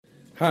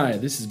Hi,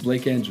 this is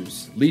Blake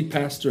Andrews, lead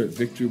pastor at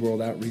Victory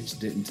World Outreach,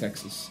 Denton,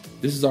 Texas.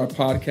 This is our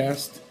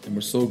podcast, and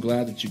we're so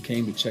glad that you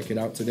came to check it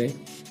out today.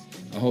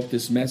 I hope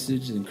this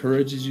message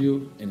encourages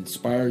you and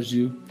inspires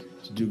you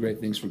to do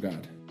great things for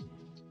God.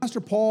 Pastor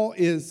Paul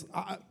is,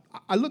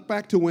 I look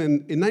back to when,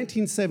 in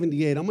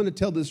 1978, I'm going to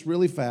tell this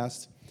really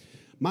fast.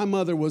 My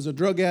mother was a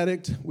drug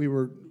addict. We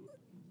were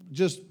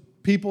just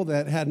people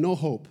that had no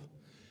hope.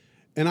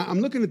 And I'm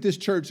looking at this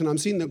church, and I'm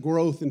seeing the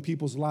growth in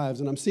people's lives,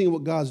 and I'm seeing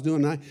what God's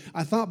doing. And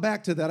I thought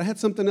back to that. I had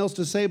something else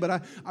to say, but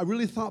I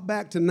really thought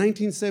back to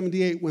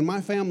 1978 when my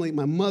family,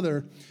 my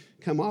mother,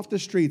 came off the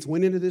streets,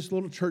 went into this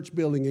little church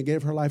building, and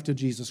gave her life to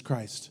Jesus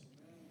Christ.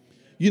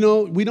 You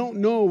know, we don't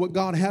know what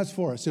God has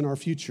for us in our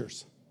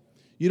futures.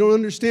 You don't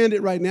understand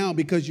it right now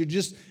because you're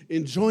just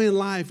enjoying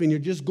life and you're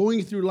just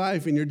going through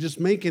life and you're just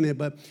making it.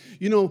 But,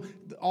 you know,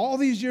 all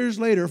these years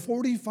later,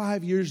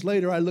 45 years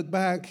later, I look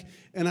back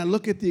and I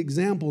look at the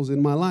examples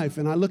in my life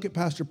and I look at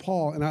Pastor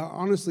Paul, and I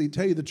honestly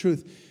tell you the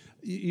truth,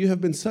 you have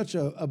been such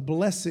a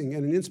blessing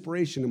and an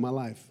inspiration in my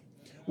life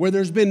where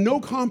there's been no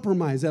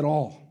compromise at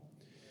all.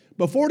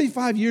 But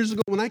 45 years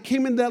ago, when I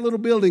came into that little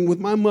building with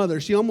my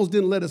mother, she almost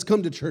didn't let us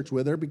come to church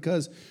with her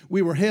because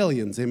we were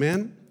hellions,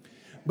 amen?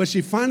 But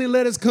she finally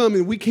let us come,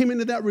 and we came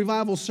into that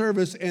revival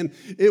service, and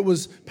it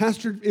was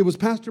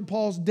Pastor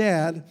Paul's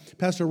dad,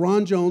 Pastor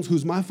Ron Jones,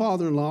 who's my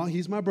father-in-law.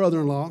 He's my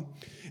brother-in-law.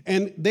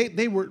 And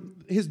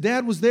his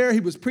dad was there.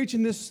 He was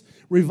preaching this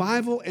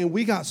revival, and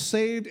we got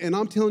saved. And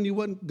I'm telling you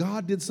what,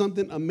 God did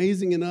something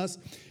amazing in us.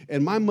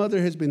 And my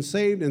mother has been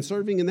saved and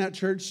serving in that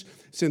church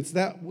since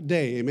that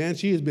day. Amen.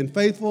 She has been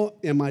faithful.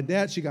 And my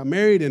dad, she got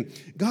married, and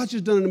God's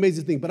just done an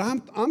amazing thing. But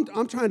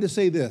I'm trying to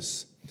say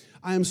this.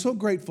 I am so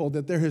grateful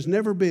that there has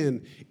never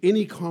been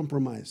any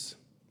compromise.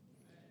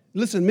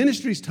 Listen,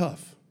 ministry's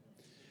tough.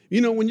 You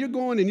know, when you're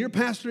going and you're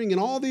pastoring and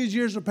all these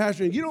years of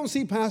pastoring, you don't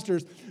see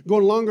pastors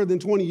going longer than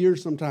 20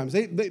 years sometimes.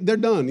 They're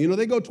done. You know,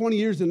 they go 20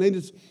 years and they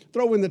just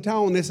throw in the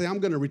towel and they say, I'm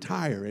going to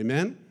retire.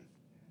 Amen?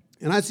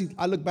 And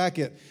I look back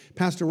at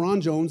Pastor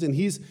Ron Jones, and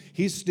he's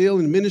still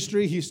in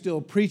ministry. He's still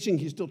preaching.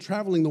 He's still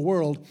traveling the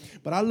world.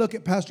 But I look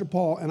at Pastor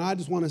Paul, and I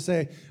just want to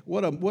say,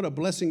 what a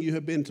blessing you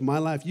have been to my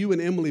life. You and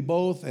Emily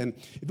both. And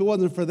if it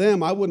wasn't for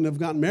them, I wouldn't have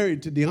gotten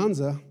married to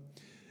Deonza.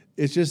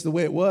 It's just the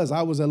way it was.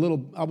 I was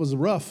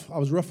rough. I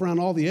was rough around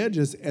all the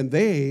edges, and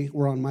they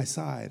were on my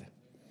side.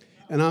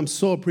 And I'm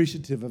so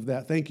appreciative of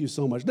that. Thank you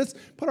so much. Let's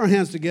put our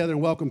hands together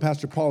and welcome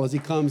Pastor Paul as he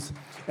comes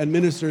and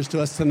ministers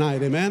to us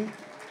tonight. Amen.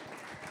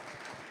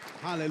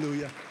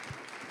 Hallelujah.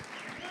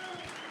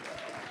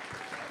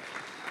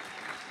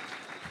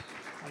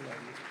 I love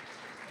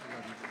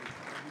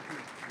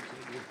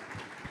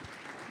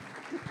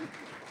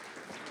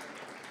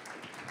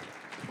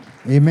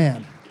you.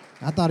 Amen.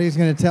 I thought he was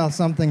going to tell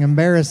something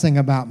embarrassing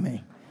about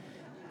me.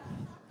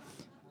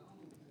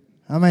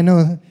 I might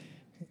know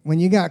when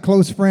you got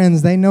close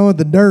friends, they know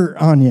the dirt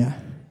on you.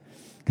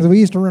 Because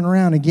we used to run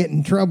around and get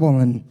in trouble,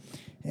 and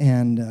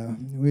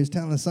we was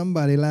telling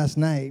somebody last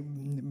night,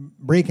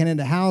 breaking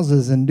into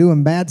houses and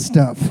doing bad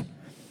stuff.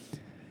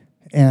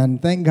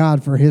 And thank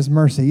God for his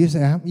mercy. You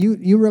say,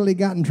 you really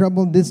got in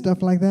trouble and did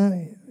stuff like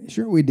that?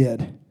 Sure we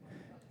did.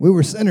 We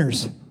were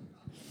sinners.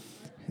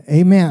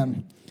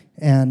 Amen.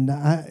 And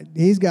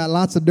he's got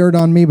lots of dirt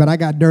on me, but I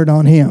got dirt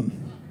on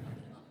him.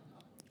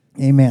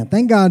 Amen.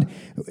 Thank God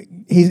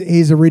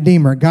he's a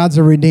redeemer. God's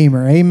a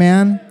redeemer.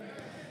 Amen.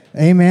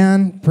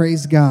 Amen.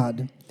 Praise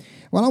God.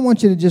 Well, I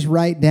want you to just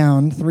write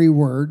down three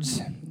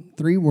words.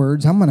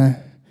 I'm going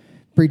to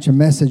preach a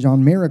message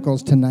on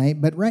miracles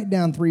tonight, but write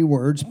down three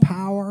words: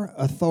 power,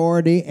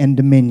 authority, and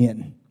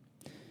dominion.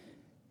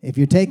 If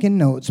you're taking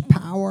notes,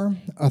 power,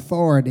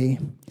 authority,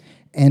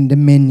 and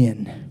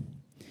dominion.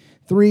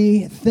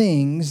 Three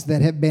things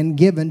that have been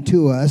given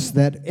to us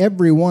that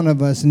every one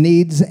of us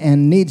needs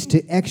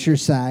to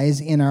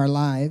exercise in our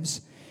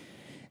lives.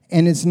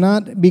 And it's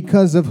not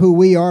because of who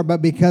we are,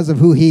 but because of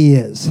who he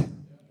is.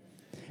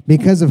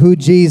 Because of who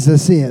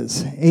Jesus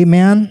is.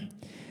 Amen?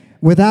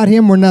 Without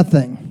him, we're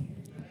nothing.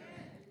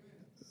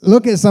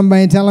 Look at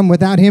somebody and tell them,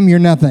 without him, you're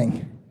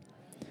nothing.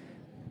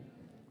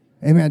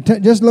 Amen.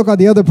 Just look at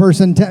the other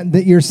person,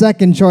 your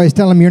second choice,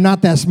 tell them you're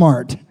not that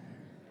smart.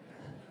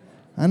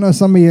 I know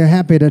some of you are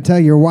happy to tell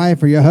your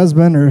wife or your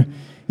husband or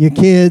your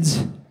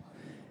kids.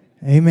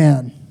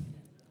 Amen.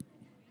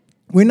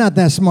 We're not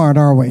that smart,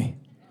 are we?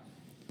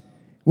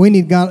 We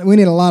need God. We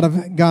need a lot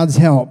of God's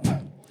help.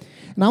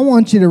 And I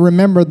want you to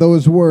remember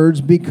those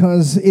words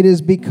because it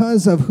is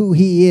because of who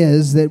he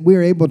is that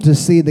we're able to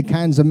see the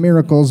kinds of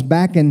miracles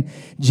back in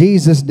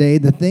Jesus' day.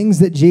 The things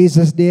that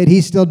Jesus did,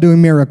 he's still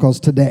doing miracles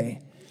today.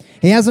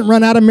 He hasn't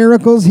run out of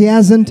miracles. He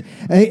hasn't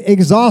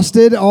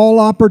exhausted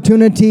all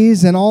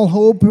opportunities and all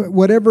hope,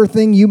 whatever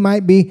thing you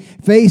might be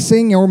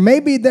facing. Or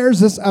maybe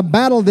there's a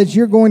battle that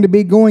you're going to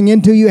be going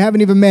into. You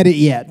haven't even met it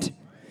yet.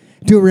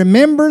 To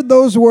remember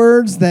those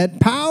words that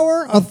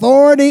power,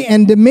 authority,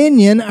 and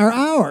dominion are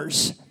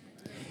ours.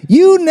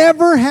 You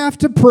never have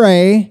to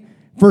pray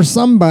for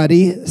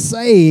somebody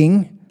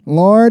saying,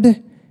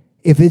 Lord,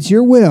 if it's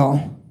your will.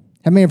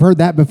 How many have heard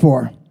that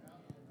before?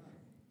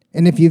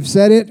 And if you've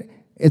said it,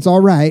 It's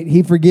all right.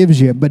 He forgives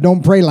you, but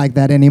don't pray like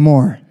that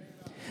anymore.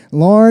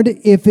 Lord,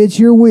 if it's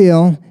your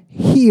will,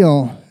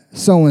 heal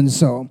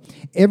so-and-so.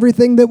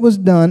 Everything that was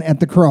done at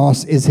the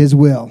cross is his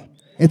will.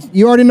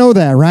 You already know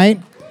that,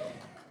 right?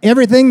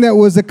 Everything that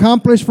was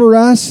accomplished for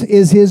us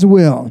is his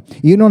will.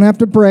 You don't have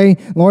to pray,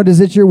 Lord,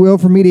 is it your will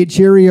for me to eat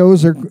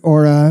Cheerios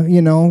or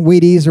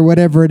Wheaties or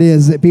whatever it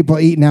is that people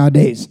eat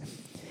nowadays?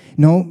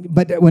 No,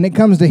 but when it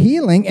comes to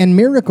healing and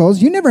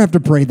miracles, you never have to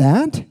pray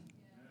that.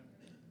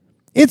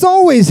 It's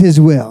always his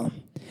will.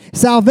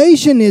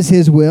 Salvation is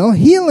his will.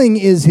 Healing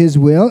is his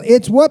will.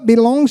 It's what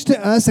belongs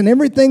to us, and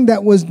everything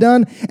that was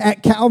done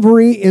at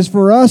Calvary is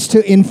for us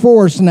to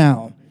enforce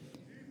now.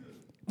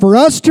 For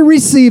us to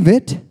receive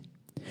it.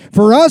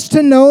 For us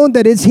to know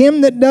that it's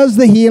him that does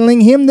the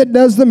healing, him that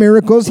does the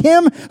miracles,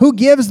 him who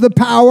gives the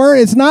power.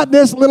 It's not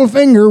this little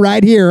finger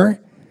right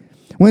here.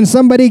 When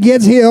somebody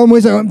gets healed,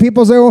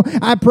 people say, oh,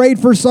 I prayed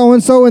for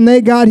so-and-so and they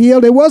got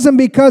healed. It wasn't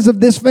because of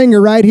this finger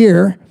right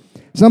here.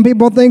 Some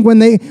people think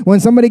when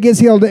somebody gets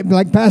healed,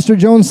 like Pastor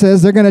Jones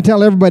says, they're going to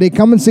tell everybody,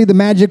 come and see the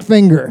magic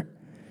finger.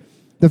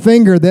 The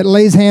finger that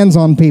lays hands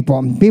on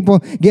people. People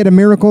get a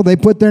miracle, they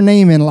put their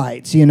name in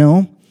lights,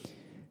 No,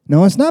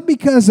 it's not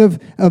because of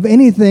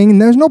anything.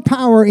 There's no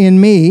power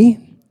in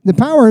me. The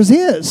power is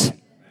his.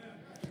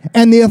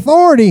 And the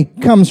authority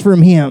comes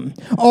from him.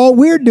 All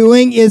we're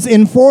doing is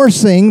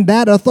enforcing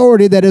that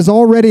authority that is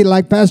already,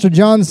 like Pastor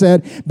John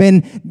said,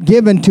 been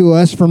given to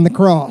us from the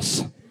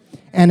cross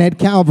and at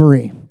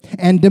Calvary.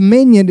 And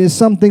dominion is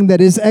something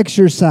that is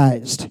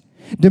exercised.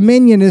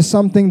 Dominion is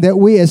something that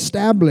we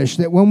establish,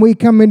 that when we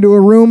come into a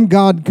room,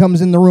 God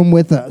comes in the room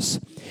with us.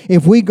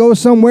 If we go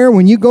somewhere,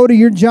 when you go to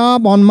your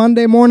job on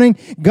Monday morning,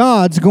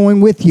 God's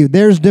going with you.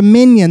 There's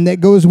dominion that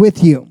goes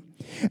with you.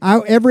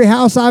 Every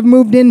house I've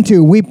moved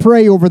into, we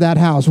pray over that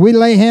house. We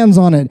lay hands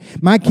on it.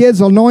 My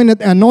kids anoint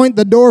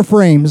the door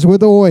frames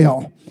with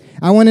oil.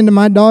 I went into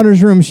my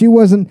daughter's room. She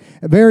wasn't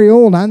very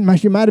old.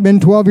 She might have been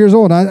 12 years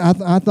old.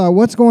 I thought,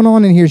 what's going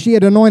on in here? She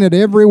had anointed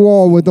every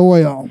wall with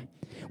oil.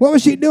 What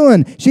was she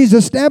doing? She's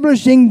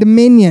establishing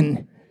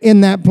dominion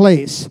in that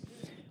place.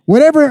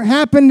 Whatever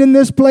happened in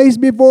this place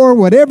before,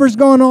 whatever's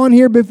gone on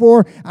here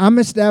before, I'm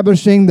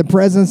establishing the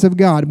presence of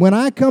God. When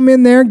I come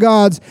in there,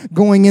 God's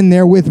going in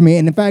there with me.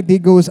 And in fact, he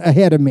goes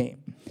ahead of me.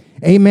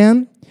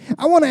 Amen?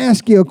 I want to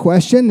ask you a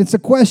question. It's a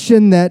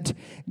question that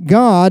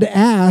God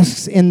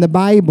asks in the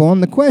Bible.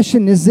 And the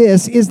question is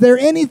this: is there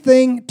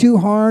anything too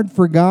hard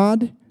for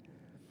God?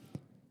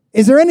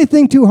 Is there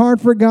anything too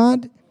hard for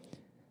God?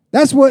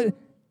 That's what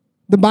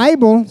the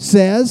Bible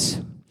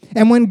says.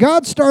 And when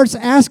God starts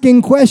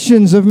asking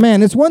questions of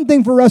man, it's one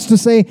thing for us to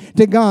say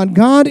to God,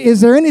 God,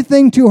 is there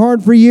anything too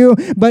hard for you?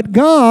 But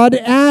God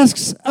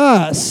asks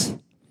us.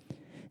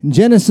 In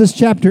Genesis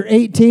chapter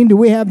 18, do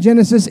we have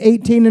Genesis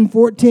 18 and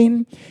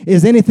 14?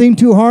 Is anything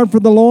too hard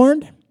for the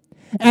Lord?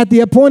 At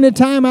the appointed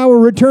time I will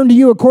return to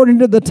you according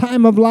to the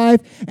time of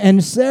life,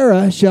 and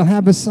Sarah shall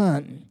have a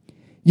son.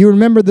 You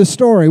remember the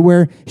story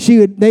where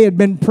they had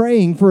been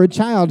praying for a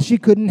child. She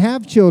couldn't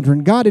have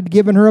children. God had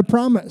given her a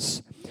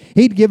promise.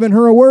 He'd given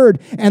her a word.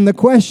 And the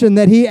question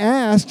that he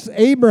asks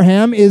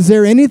Abraham, is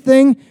there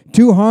anything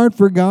too hard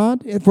for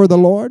God, for the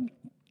Lord?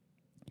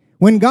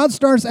 When God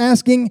starts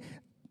asking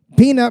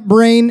peanut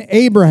brain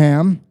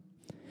Abraham,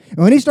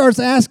 when he starts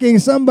asking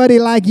somebody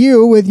like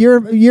you with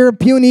your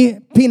puny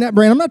peanut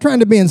brain, I'm not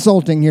trying to be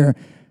insulting here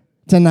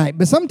tonight,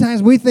 but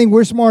sometimes we think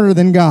we're smarter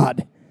than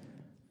God.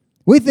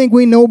 We think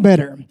we know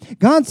better.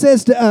 God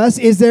says to us,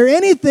 is there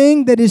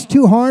anything that is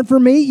too hard for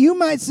me? You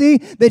might see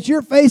that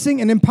you're facing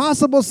an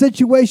impossible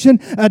situation,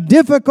 a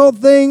difficult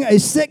thing, a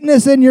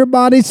sickness in your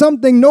body,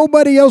 something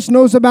nobody else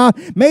knows about.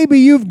 Maybe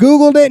you've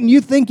Googled it and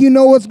you think you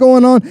know what's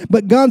going on.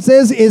 But God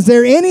says, is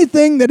there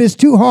anything that is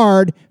too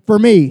hard for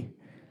me?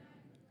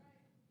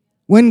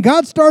 When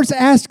God starts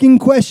asking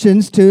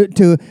questions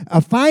to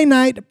a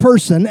finite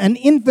person, an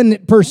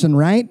infinite person,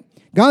 right?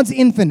 God's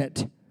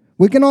infinite.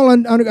 We can all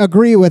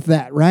agree with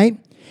that, right?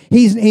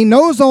 He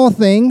knows all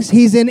things.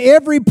 He's in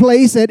every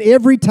place at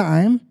every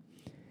time.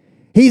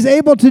 He's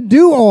able to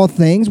do all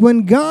things.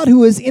 When God,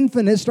 who is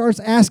infinite, starts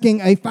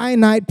asking a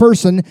finite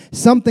person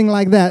something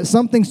like that,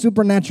 something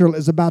supernatural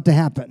is about to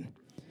happen.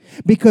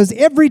 Because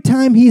every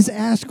time he's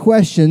asked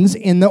questions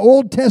in the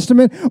Old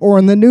Testament or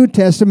in the New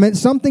Testament,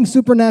 something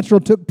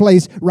supernatural took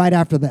place right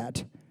after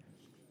that.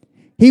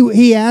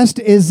 He asked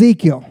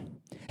Ezekiel.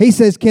 He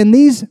says, can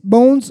these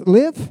bones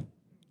live?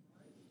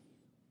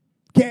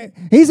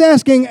 He's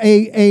asking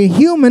a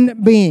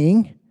human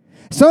being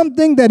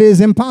something that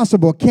is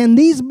impossible. Can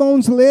these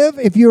bones live?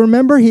 If you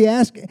remember, he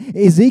asked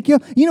Ezekiel.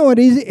 You know what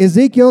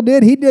Ezekiel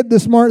did? He did the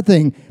smart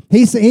thing.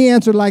 He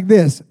answered like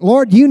this: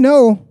 Lord, you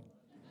know.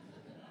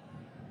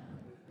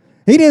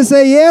 He didn't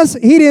say yes.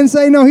 He didn't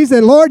say no. He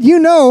said, Lord, you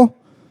know.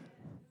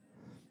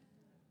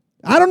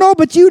 I don't know,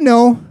 but you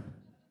know.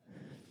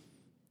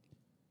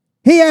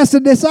 He asked the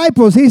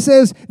disciples, he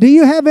says, do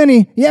you have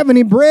any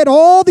bread?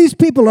 All these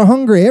people are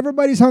hungry.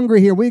 Everybody's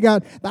hungry here. We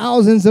got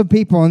thousands of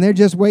people and they're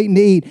just waiting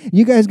to eat.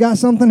 You guys got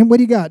something? What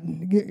do you got?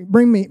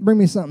 Bring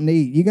me something to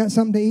eat. You got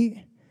something to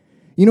eat?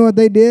 You know what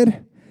they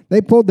did? They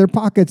pulled their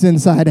pockets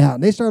inside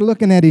out. They started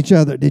looking at each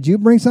other. Did you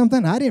bring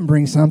something? I didn't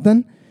bring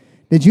something.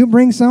 Did you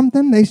bring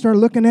something? They start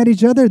looking at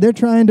each other. They're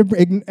trying to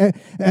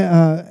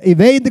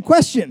evade the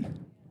question.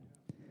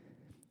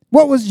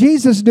 What was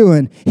Jesus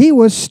doing? He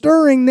was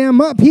stirring them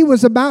up. He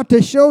was about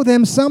to show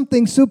them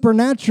something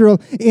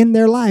supernatural in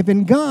their life.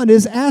 And God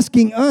is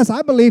asking us,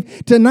 I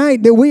believe,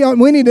 tonight that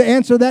we need to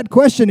answer that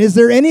question. Is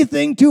there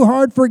anything too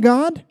hard for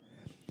God?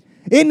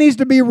 It needs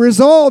to be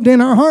resolved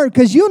in our heart,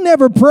 because you'll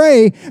never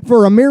pray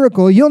for a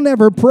miracle. You'll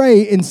never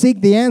pray and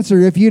seek the answer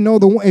if you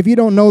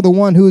don't know the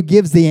one who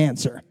gives the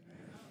answer.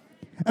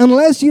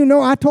 Unless you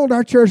know, I told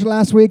our church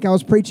last week, I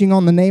was preaching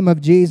on the name of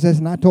Jesus,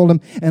 and I told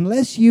them,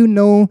 unless you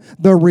know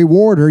the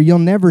rewarder, you'll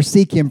never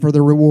seek him for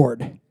the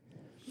reward.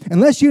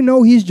 Unless you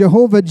know he's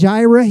Jehovah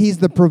Jireh, he's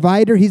the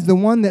provider, he's the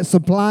one that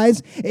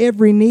supplies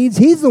every needs.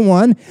 He's the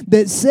one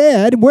that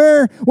said,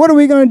 what are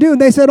we going to do?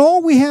 They said,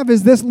 all we have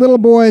is this little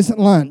boy's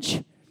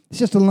lunch. It's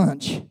just a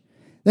lunch.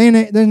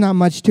 There's not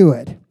much to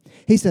it.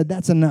 He said,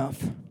 that's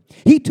enough.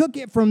 He took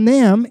it from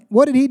them.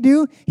 What did he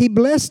do? He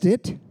blessed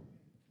it.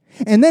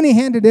 And then he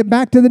handed it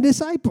back to the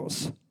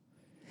disciples.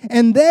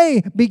 And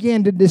they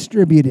began to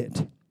distribute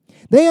it.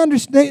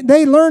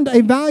 They learned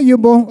a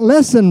valuable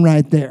lesson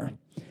right there.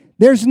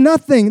 There's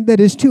nothing that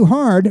is too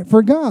hard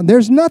for God.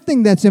 There's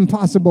nothing that's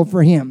impossible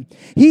for him.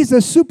 He's a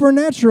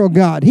supernatural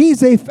God.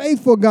 He's a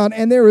faithful God,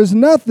 and there is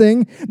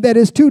nothing that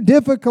is too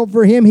difficult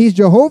for him. He's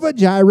Jehovah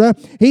Jireh.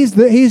 He's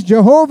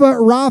Jehovah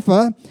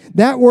Rapha.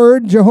 That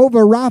word,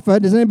 Jehovah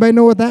Rapha, does anybody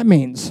know what that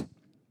means?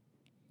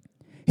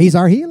 He's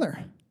our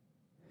healer.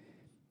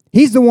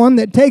 He's the one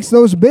that takes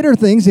those bitter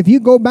things. If you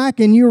go back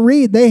and you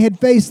read,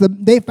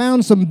 they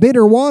found some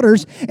bitter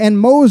waters, and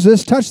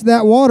Moses touched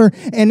that water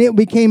and it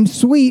became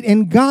sweet,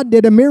 and God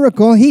did a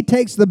miracle. He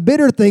takes the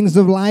bitter things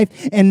of life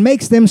and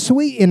makes them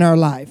sweet in our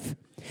life.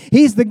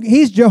 He's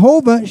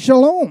Jehovah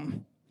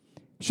Shalom.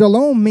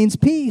 Shalom means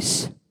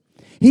peace.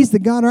 He's the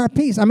God of our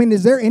peace. I mean,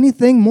 is there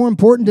anything more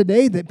important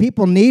today that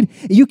people need?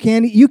 You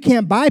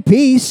can't buy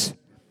peace.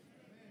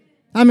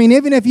 I mean,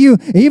 even if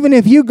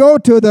you go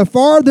to the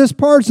farthest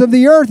parts of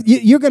the earth,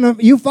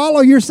 you follow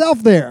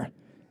yourself there.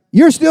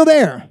 You're still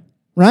there,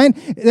 right?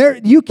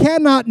 You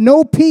cannot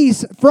know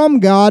peace from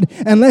God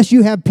unless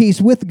you have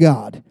peace with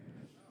God.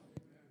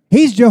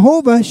 He's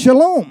Jehovah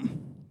Shalom.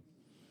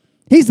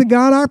 He's the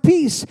God our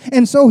peace.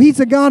 And so he's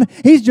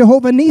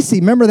Jehovah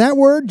Nissi. Remember that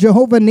word,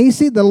 Jehovah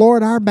Nissi, the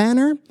Lord our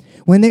banner?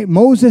 When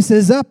Moses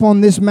is up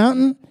on this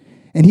mountain,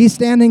 and he's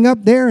standing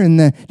up there, and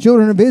the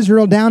children of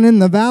Israel down in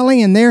the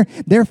valley, and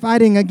they're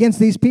fighting against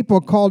these people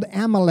called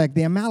Amalek,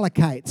 the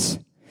Amalekites.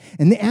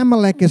 And the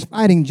Amalek is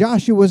fighting.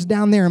 Joshua's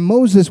down there, and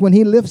Moses, when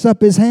he lifts up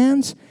his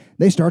hands,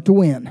 they start to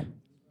win.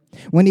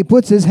 When he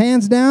puts his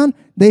hands down,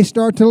 they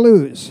start to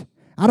lose.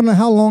 I don't know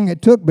how long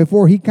it took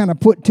before he kind of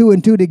put two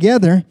and two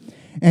together,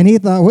 and he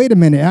thought, wait a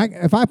minute,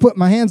 if I put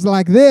my hands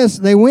like this,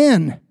 they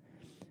win.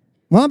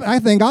 Well, I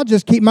think I'll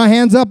just keep my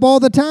hands up all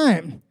the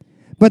time.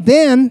 But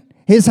then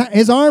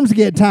his arms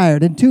get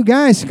tired, and two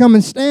guys come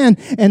and stand,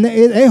 and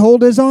they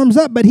hold his arms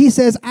up. But he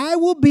says, I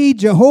will be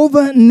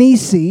Jehovah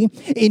Nissi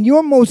in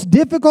your most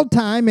difficult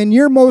time, in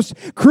your most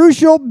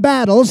crucial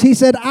battles. He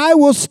said, I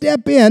will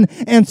step in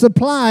and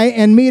supply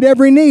and meet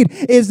every need.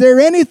 Is there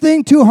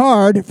anything too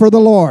hard for the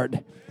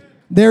Lord?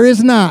 There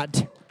is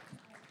not.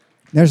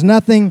 There's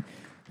nothing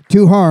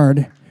too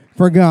hard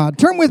for God.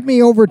 Turn with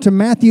me over to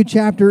Matthew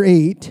chapter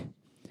 8.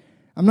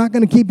 I'm not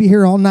going to keep you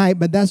here all night,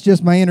 but that's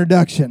just my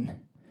introduction.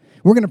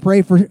 We're going to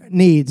pray for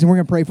needs, and we're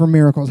going to pray for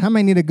miracles. How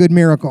many need a good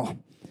miracle?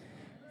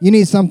 You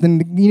need something.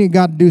 You need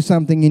God to do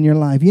something in your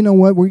life. You know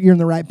what? You're in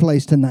the right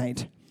place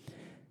tonight.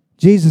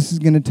 Jesus is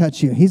going to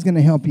touch you. He's going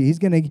to help you. He's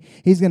going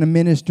to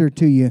minister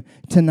to you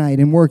tonight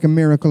and work a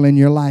miracle in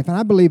your life. And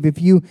I believe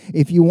if you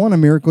want a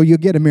miracle, you'll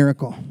get a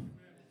miracle.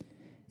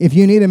 If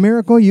you need a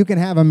miracle, you can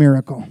have a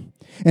miracle.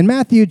 In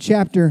Matthew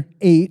chapter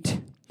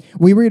 8,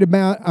 we read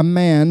about a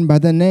man by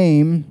the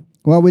name.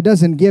 Well, it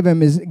doesn't give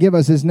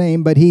us his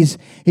name, but he's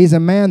a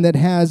man that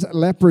has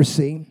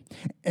leprosy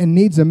and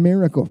needs a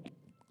miracle.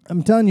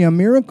 I'm telling you, a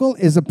miracle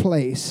is a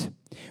place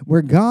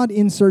where God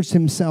inserts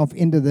himself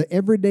into the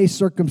everyday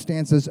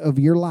circumstances of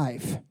your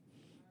life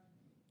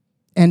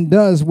and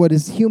does what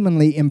is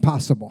humanly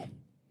impossible.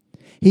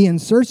 He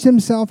inserts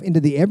himself into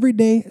the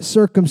everyday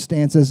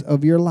circumstances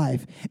of your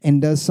life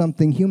and does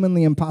something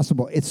humanly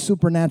impossible. It's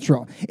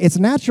supernatural. It's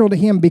natural to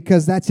him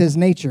because that's his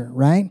nature,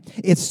 right?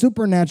 It's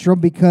supernatural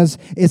because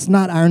it's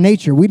not our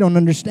nature. We don't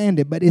understand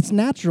it, but it's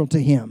natural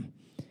to him.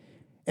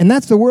 And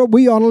that's the world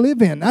we ought to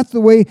live in. That's the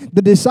way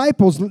the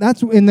disciples,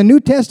 that's in the New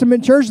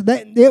Testament church,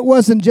 that it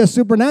wasn't just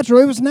supernatural,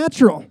 it was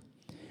natural.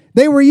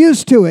 They were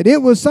used to it.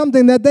 It was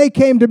something that they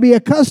came to be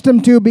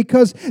accustomed to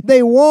because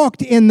they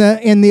walked in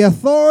the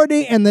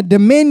authority and the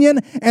dominion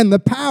and the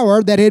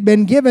power that had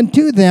been given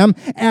to them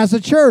as a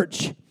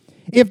church.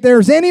 If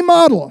there's any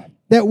model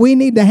that we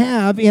need to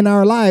have in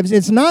our lives,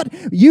 it's not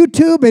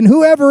YouTube and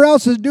whoever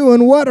else is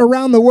doing what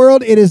around the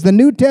world. It is the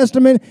New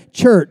Testament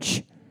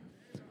church.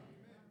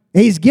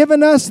 He's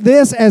given us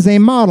this as a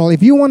model.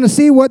 If you want to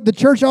see what the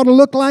church ought to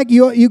look like,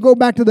 you go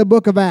back to the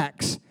book of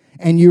Acts.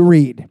 and you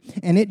read.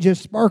 And it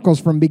just sparkles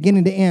from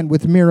beginning to end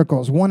with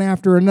miracles, one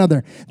after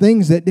another.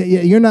 Things that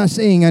you're not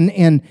seeing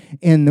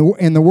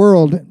in the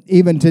world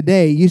even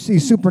today. You see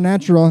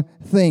supernatural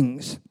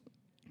things.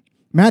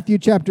 Matthew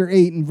chapter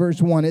 8 and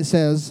verse 1, it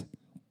says,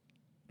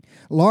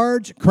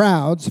 large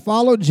crowds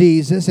followed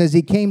Jesus as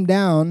he came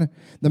down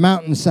the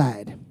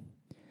mountainside.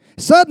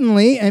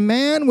 Suddenly, a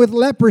man with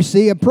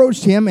leprosy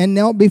approached him and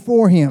knelt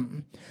before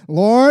him.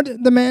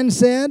 Lord, the man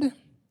said,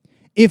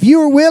 if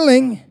you are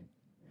willing,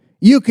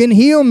 you can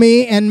heal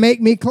me and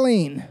make me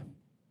clean.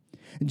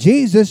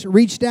 Jesus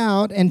reached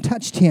out and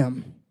touched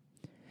him.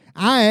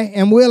 I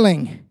am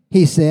willing,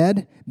 he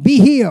said, be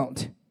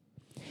healed.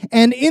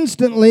 And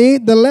instantly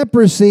the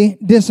leprosy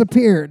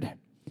disappeared.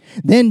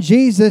 Then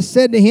Jesus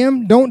said to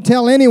him, don't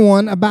tell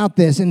anyone about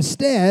this.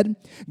 Instead,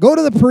 go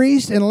to the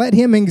priest and let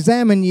him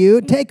examine you.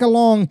 Take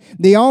along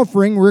the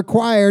offering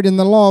required in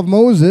the law of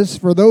Moses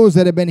for those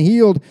that have been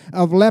healed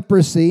of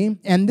leprosy.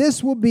 And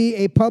this will be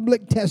a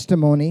public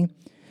testimony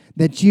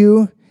that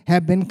you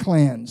have been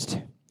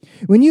cleansed.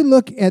 When you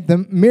look at the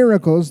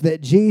miracles that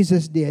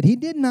Jesus did, he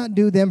did not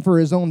do them for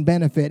his own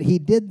benefit. He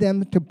did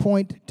them to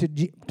point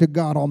to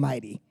God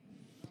Almighty.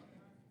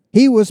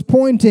 He was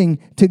pointing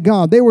to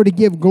God. They were to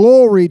give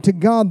glory to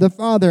God the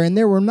Father. And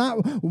there were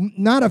not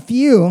a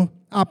few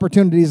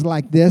opportunities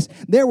like this.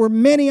 There were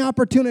many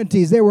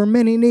opportunities. There were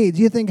many needs.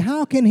 You think,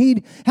 how can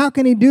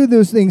he do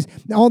those things,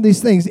 all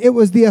these things? It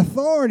was the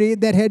authority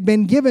that had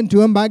been given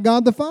to him by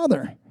God the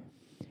Father.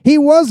 He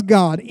was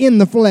God in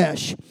the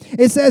flesh.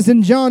 It says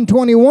in John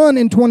 21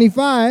 and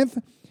 25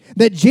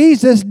 that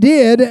Jesus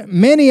did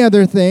many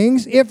other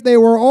things. If they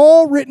were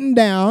all written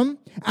down,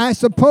 I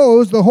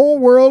suppose the whole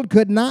world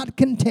could not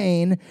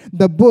contain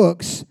the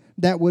books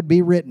that would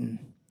be written.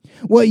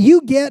 What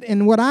you get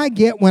and what I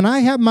get when I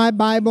have my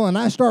Bible and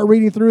I start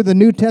reading through the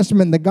New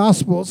Testament and the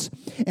Gospels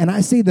and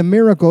I see the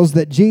miracles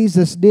that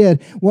Jesus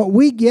did, what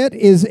we get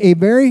is a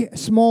very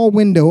small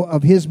window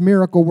of his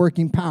miracle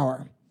working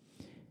power.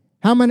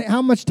 How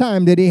much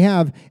time did he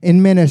have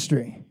in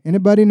ministry?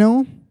 Anybody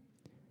know?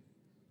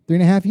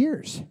 3.5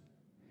 years.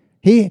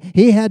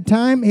 He had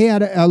time, he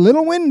had a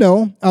little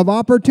window of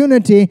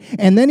opportunity,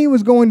 and then he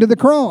was going to the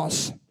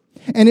cross.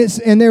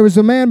 And there was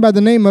a man by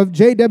the name of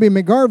J.W.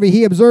 McGarvey.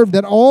 He observed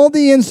that all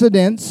the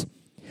incidents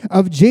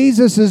of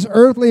Jesus'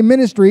 earthly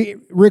ministry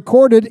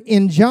recorded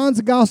in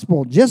John's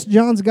Gospel, just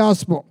John's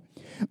Gospel,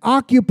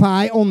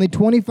 occupy only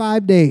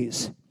 25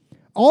 days.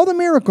 All the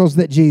miracles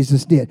that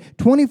Jesus did,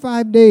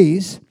 25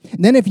 days.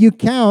 And then if you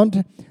count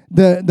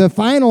the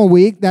final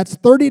week, that's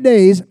 30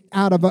 days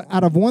out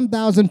of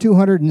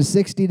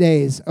 1,260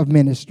 days of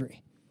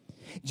ministry.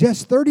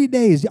 Just 30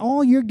 days.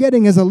 All you're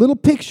getting is a little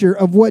picture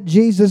of what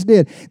Jesus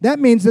did. That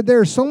means that there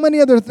are so many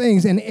other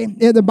things. And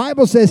the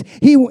Bible says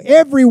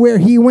everywhere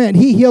he went,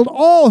 he healed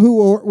all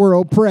who were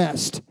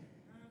oppressed,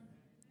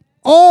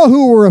 all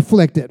who were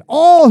afflicted,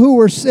 all who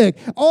were sick,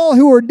 all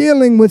who were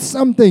dealing with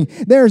something.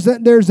 There's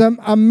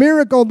a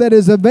miracle that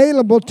is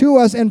available to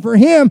us. And for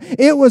him,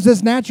 it was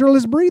as natural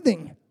as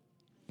breathing.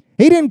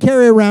 He didn't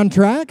carry around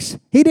tracts.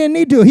 He didn't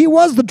need to. He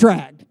was the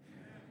tract.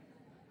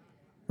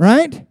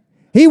 Right?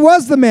 He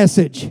was the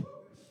message.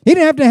 He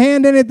didn't have to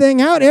hand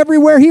anything out.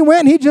 Everywhere he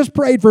went, he just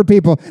prayed for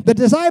people. The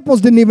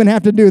disciples didn't even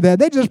have to do that.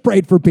 They just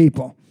prayed for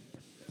people.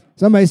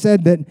 Somebody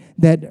said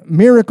that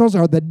miracles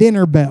are the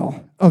dinner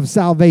bell of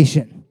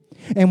salvation.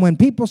 And when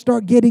people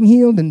start getting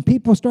healed and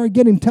people start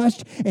getting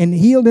touched and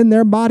healed in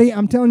their body,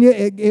 I'm telling you,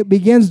 it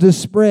begins to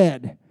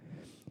spread.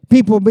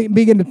 People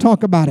begin to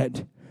talk about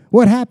it.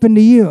 What happened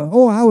to you?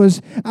 Oh, I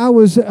was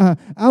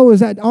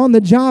on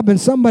the job and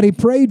somebody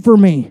prayed for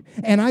me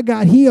and I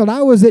got healed.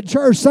 I was at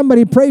church,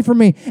 somebody prayed for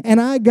me and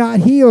I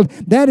got healed.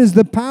 That is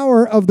the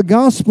power of the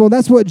gospel.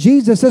 That's what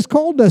Jesus has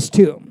called us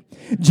to.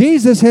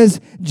 Jesus has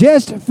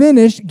just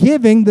finished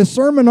giving the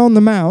Sermon on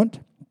the Mount,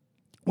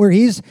 where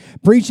he's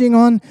preaching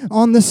on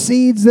the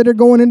seeds that are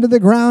going into the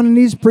ground, and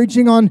he's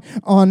preaching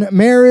on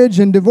marriage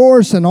and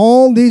divorce and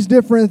all these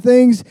different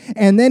things.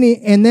 And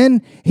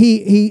then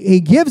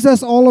he gives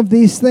us all of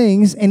these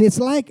things, and it's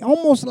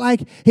almost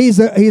like he's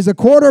a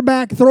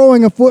quarterback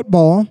throwing a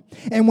football.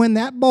 And when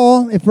that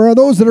ball, for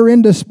those that are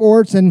into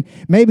sports, and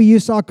maybe you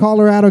saw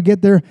Colorado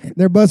get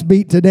their butts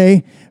beat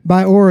today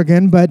by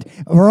Oregon, but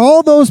for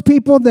all those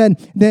people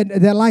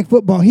that like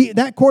football,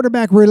 that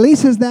quarterback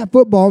releases that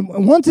football.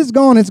 Once it's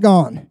gone, it's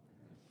gone.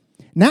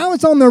 Now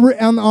it's on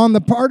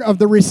the part of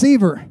the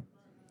receiver.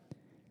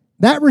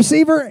 That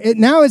receiver,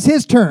 now it's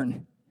his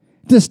turn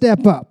to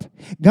step up.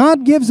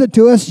 God gives it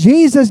to us.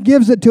 Jesus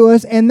gives it to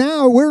us, and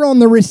now we're on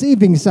the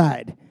receiving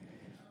side.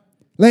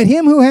 Let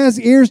him who has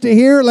ears to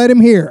hear, let him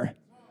hear.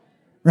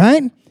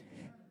 Right?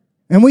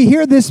 And we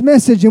hear this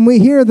message and we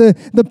hear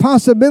the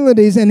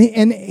possibilities.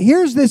 And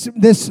here's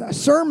this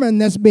sermon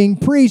that's being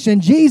preached,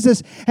 and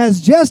Jesus has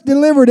just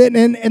delivered it.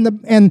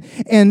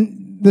 And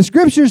the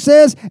scripture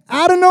says,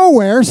 out of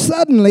nowhere,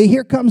 suddenly,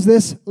 here comes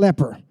this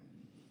leper.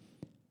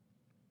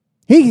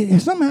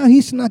 Somehow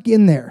he snuck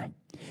in there.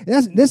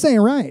 This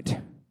ain't right.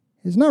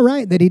 It's not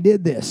right that he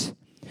did this.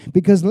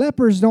 because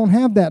lepers don't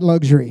have that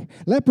luxury.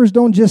 Lepers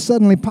don't just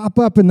suddenly pop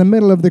up in the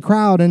middle of the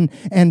crowd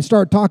and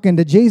start talking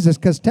to Jesus,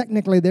 because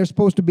technically they're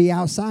supposed to be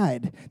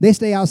outside. They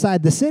stay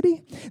outside the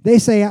city. They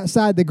stay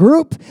outside the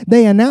group.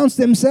 They announce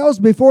themselves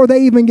before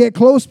they even get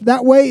close.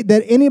 That way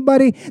that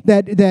anybody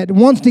that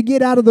wants to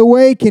get out of the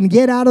way can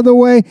get out of the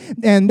way.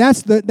 And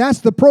that's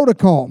the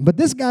protocol. But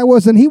this guy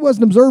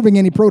wasn't observing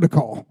any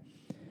protocol.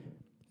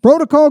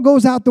 Protocol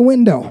goes out the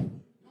window.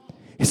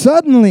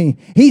 Suddenly,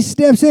 he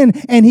steps in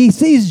and he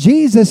sees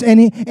Jesus, and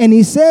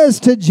he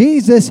says to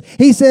Jesus,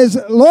 he says,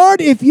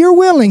 Lord, if you're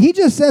willing. He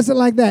just says it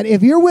like that,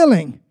 if you're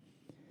willing.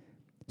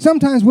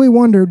 Sometimes we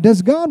wonder,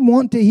 does God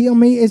want to heal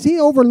me? Is he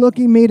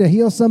overlooking me to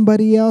heal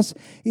somebody else?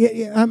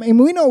 I mean,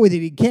 we know that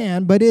he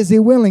can, but is he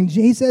willing?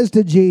 He says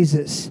to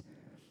Jesus,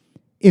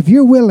 if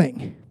you're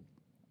willing,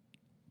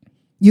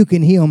 you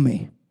can heal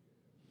me.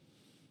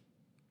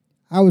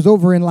 I was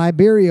over in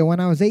Liberia when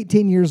I was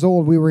 18 years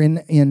old. We were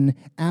in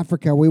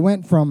Africa. We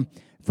went from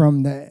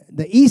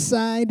the east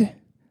side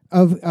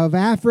of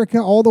Africa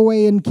all the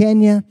way in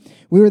Kenya.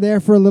 We were there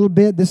for a little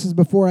bit. This is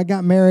before I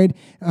got married,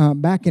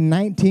 back in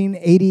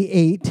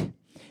 1988.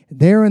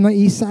 There on the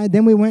east side.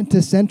 Then we went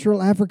to Central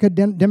Africa,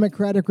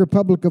 Democratic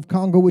Republic of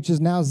Congo, which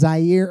is now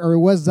Zaire, or it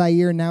was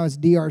Zaire, now it's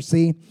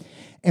DRC.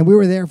 And we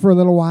were there for a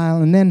little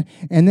while. And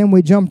then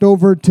we jumped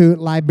over to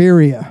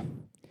Liberia.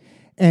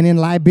 And in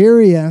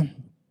Liberia,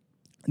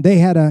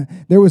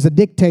 there was a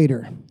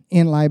dictator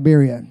in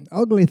Liberia.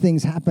 Ugly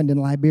things happened in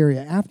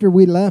Liberia. After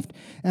we left,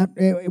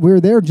 we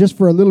were there just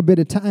for a little bit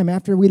of time.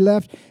 After we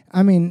left,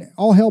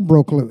 all hell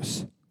broke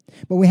loose.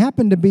 But we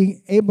happened to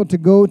be able to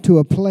go to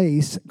a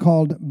place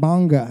called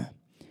Banga.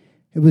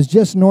 It was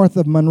just north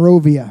of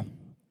Monrovia.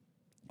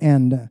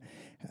 And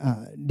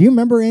do you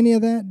remember any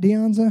of that,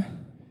 Deonza?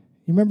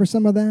 You remember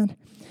some of that?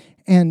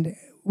 And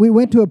we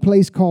went to a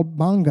place called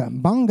Banga.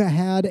 Banga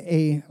had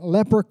a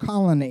leper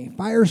colony.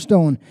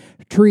 Firestone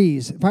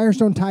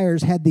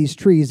tires had these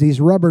trees, these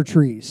rubber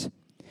trees.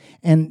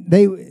 And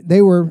they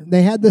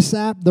had the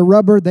sap, the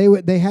rubber,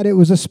 it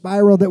was a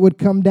spiral that would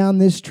come down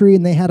this tree,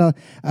 and they had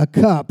a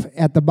cup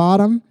at the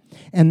bottom,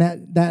 and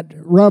that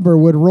rubber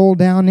would roll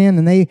down in,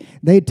 and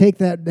they take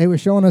that, they were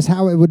showing us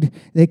how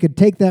they could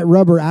take that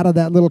rubber out of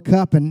that little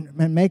cup and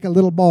make a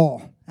little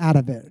ball out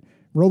of it.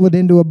 Roll it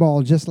into a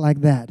ball just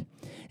like that.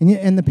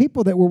 And the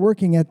people that were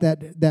working at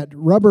that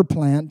rubber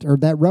plant, or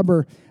that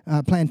rubber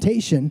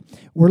plantation,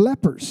 were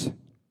lepers.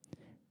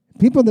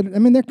 People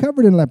they're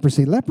covered in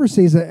leprosy.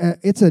 Leprosy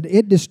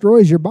it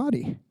destroys your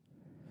body.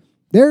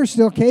 There are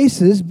still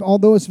cases,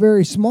 although it's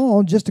very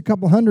small, just a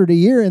couple hundred a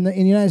year in the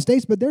United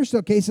States, but there's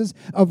still cases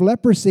of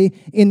leprosy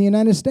in the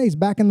United States.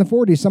 Back in the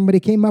 40s,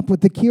 somebody came up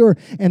with the cure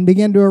and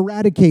began to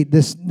eradicate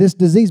this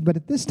disease. But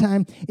at this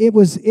time, it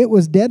was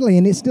deadly,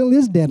 and it still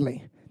is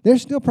deadly.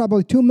 There's still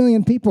probably 2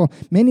 million people,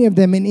 many of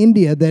them in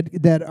India,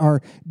 that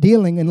are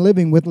dealing and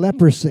living with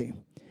leprosy.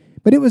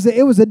 But it was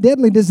a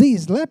deadly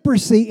disease.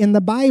 Leprosy in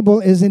the Bible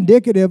is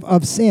indicative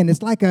of sin.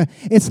 It's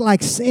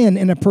like sin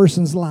in a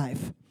person's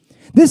life.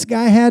 This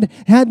guy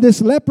had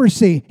this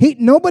leprosy.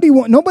 Nobody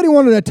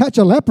wanted to touch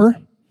a leper.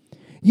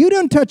 You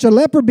don't touch a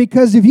leper,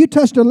 because if you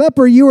touched a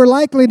leper, you were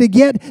likely to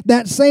get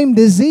that same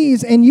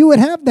disease, and you would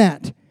have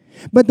that.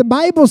 But the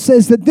Bible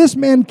says that this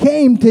man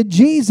came to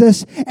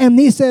Jesus and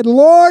he said,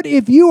 Lord,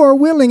 if you are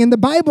willing. And the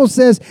Bible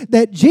says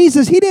that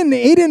Jesus, he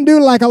didn't do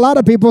like a lot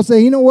of people say,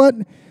 you know what?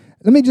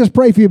 Let me just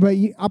pray for you, but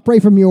I'll pray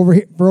from you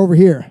over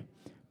here.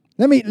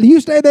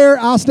 You stay there,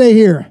 I'll stay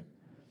here.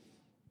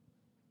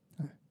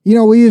 You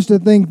know, we used to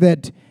think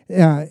that,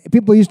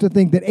 people used to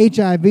think that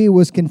HIV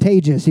was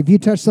contagious. If you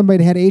touch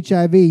somebody that had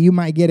HIV, you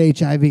might get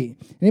HIV.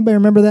 Anybody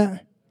remember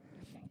that?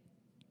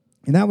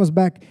 And that was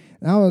back,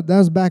 I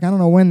don't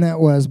know when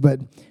that was,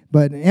 but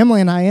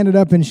Emily and I ended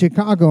up in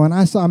Chicago, and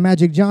I saw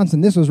Magic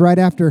Johnson. This was right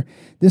after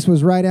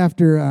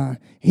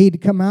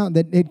he'd come out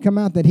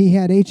that he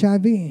had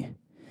HIV.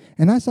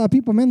 And I saw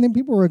people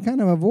were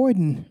kind of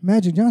avoiding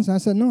Magic Johnson. I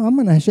said, no, I'm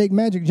going to shake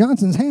Magic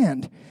Johnson's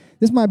hand.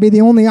 This might be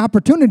the only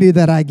opportunity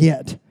that I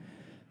get.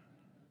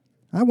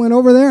 I went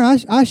over there.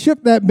 I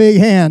shook that big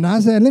hand. I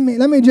said,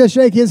 let me just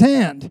shake his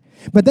hand.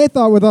 But they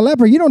thought with a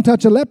leper, you don't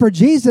touch a leper.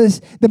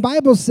 The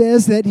Bible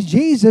says that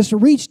Jesus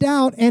reached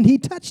out and he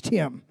touched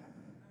him.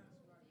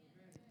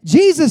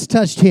 Jesus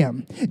touched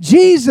him.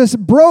 Jesus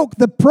broke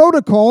the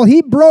protocol.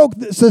 He broke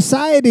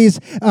society's,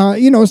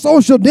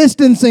 social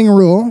distancing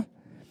rule.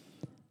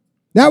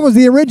 That was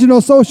the original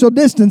social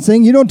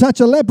distancing. You don't touch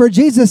a leper.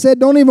 Jesus said,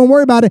 don't even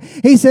worry about it.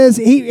 It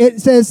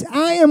says,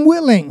 I am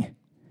willing.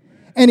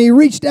 And he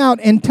reached out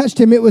and touched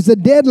him. It was a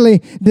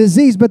deadly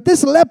disease. But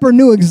this leper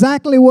knew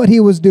exactly what he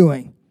was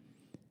doing.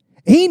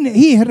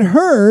 He had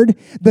heard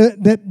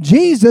that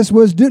Jesus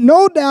was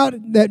no doubt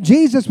that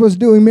Jesus was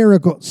doing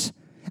miracles.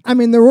 I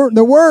mean,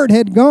 the word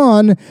had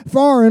gone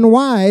far and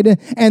wide,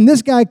 and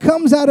this guy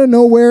comes out of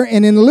nowhere,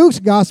 and in Luke's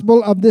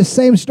gospel of this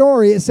same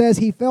story, it says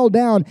he fell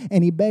down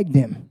and he begged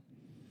him.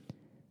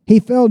 He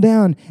fell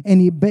down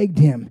and he begged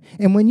him.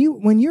 And when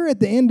you're at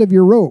the end of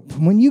your rope,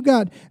 when you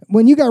got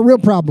real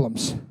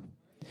problems,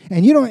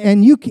 and you don't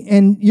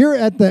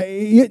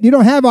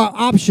have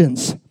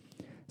options,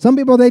 Some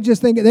people, they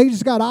just think they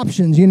just got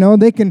options, you know.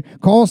 They can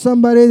call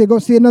somebody, they go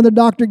see another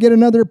doctor, get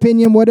another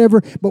opinion,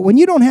 whatever. But when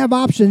you don't have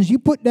options, you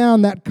put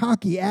down that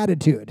cocky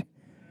attitude.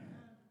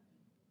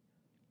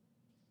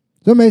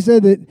 Somebody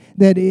said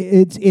that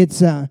it's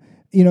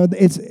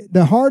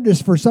the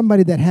hardest for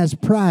somebody that has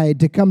pride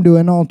to come to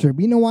an altar.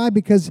 But you know why?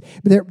 Because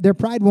their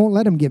pride won't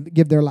let them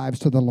give their lives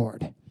to the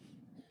Lord.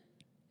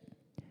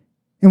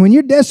 And when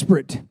you're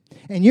desperate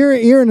and you're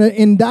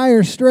in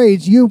dire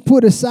straits, you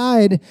put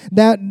aside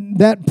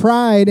that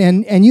pride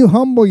and you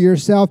humble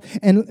yourself.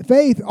 And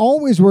faith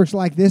always works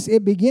like this.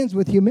 It begins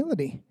with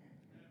humility.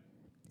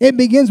 It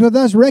begins with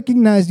us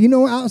recognizing,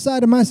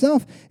 outside of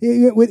myself,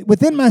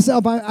 within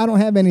myself, I don't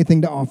have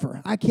anything to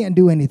offer. I can't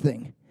do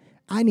anything.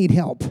 I need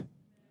help.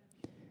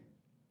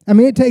 I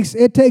mean,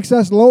 it takes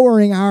us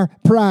lowering our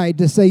pride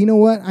to say, you know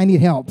what, I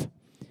need help.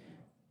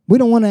 We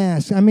don't want to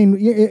ask. I mean,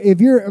 if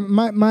you're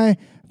my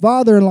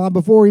father-in-law,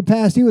 before he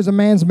passed, he was a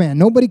man's man.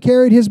 Nobody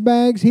carried his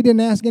bags. He didn't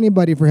ask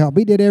anybody for help.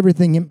 He did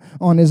everything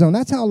on his own.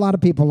 That's how a lot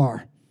of people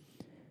are.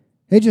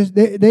 They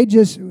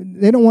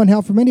don't want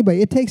help from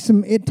anybody. It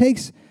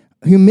takes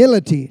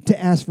humility to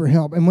ask for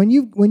help. And when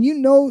you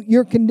know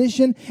your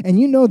condition and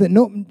you know that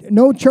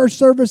no church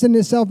service in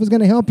itself is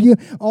going to help you,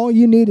 all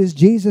you need is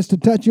Jesus to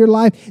touch your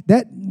life.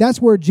 That's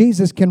where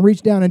Jesus can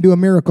reach down and do a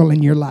miracle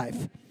in your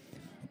life.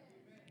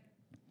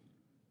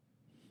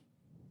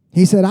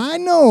 He said, I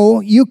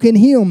know you can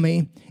heal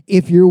me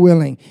if you're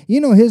willing.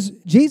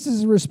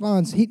 Jesus'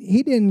 response,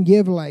 he didn't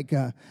give like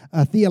a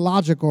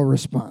theological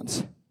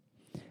response.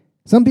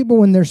 Some people,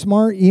 when they're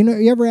smart,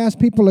 you ever ask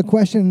people a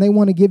question and they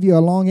want to give you a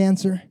long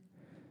answer?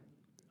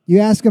 You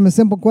ask them a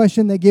simple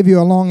question, they give you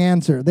a long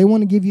answer. They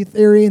want to give you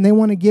theory and they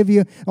want to give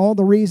you all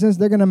the reasons.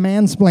 They're going to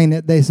mansplain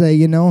it, they say,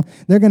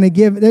 They're going to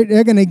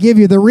give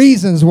you the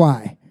reasons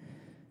why.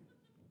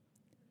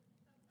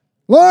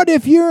 Lord,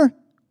 if you're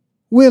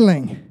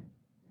willing.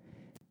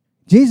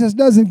 Jesus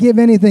doesn't give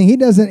anything. He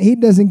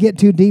doesn't get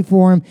too deep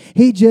for him.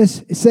 He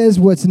just says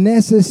what's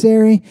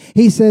necessary.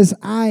 He says,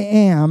 I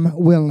am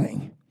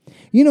willing.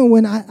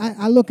 When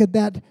I look at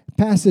that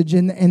passage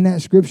in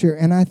that scripture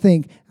and I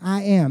think,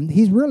 I am.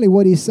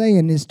 What he's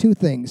saying is two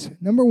things.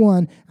 Number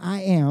one,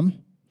 I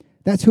am.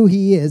 That's who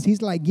he is.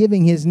 He's like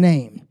giving his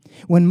name.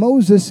 When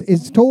Moses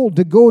is told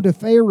to go to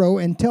Pharaoh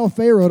and tell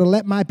Pharaoh to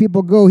let my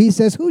people go, he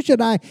says, who should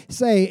I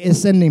say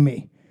is sending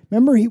me?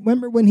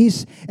 Remember when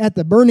he's at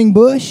the burning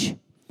bush?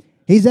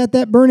 He's at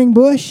that burning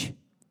bush,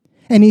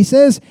 and he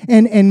says,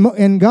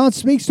 and God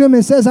speaks to him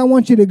and says, I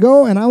want you to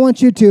go, and I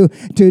want you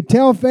to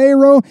tell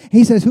Pharaoh.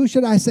 He says, who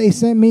should I say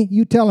sent me?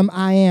 You tell him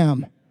I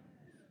am.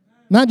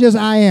 Not just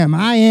I am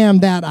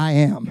that I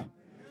am.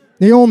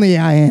 The only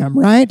I am,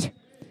 right?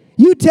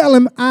 You tell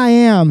him I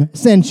am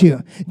sent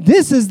you.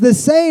 This is the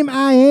same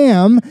I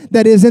am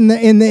that is in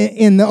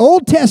the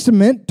Old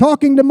Testament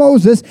talking to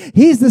Moses.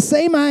 He's the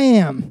same I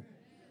am.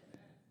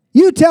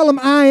 You tell him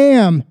I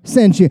am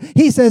sent you.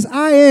 He says,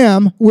 I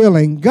am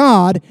willing.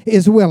 God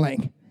is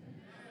willing.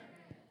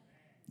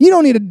 You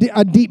don't need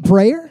a deep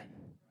prayer.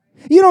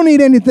 You don't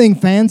need anything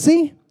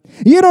fancy.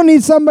 You don't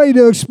need somebody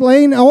to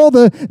explain all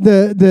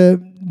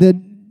the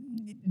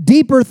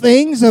deeper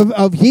things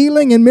of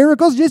healing and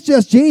miracles. It's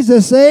just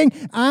Jesus saying,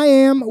 I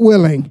am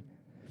willing.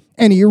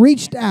 And he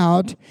reached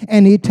out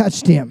and he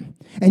touched him.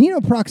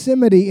 And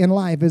proximity in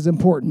life is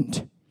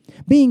important.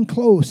 Being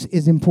close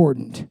is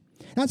important.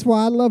 That's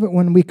why I love it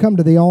when we come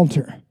to the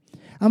altar.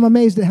 I'm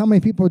amazed at how many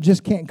people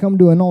just can't come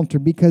to an altar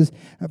because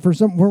for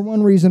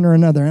one reason or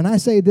another. And I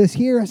say this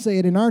here, I say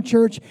it in our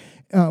church,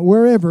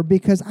 wherever,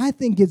 because I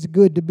think it's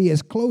good to be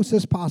as close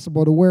as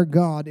possible to where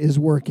God is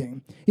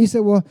working. He said,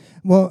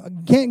 well,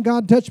 can't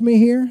God touch me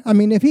here? I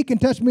mean, if he can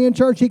touch me in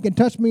church, he can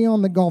touch me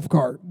on the golf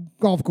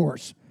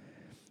course.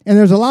 And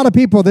there's a lot of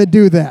people that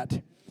do that.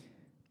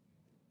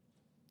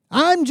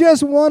 I'm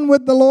just one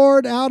with the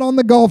Lord out on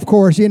the golf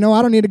course. I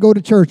don't need to go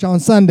to church on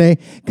Sunday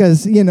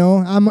because,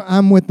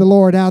 I'm with the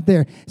Lord out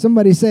there.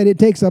 Somebody said it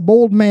takes a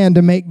bold man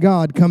to make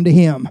God come to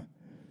him.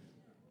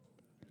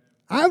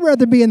 I'd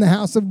rather be in the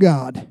house of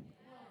God.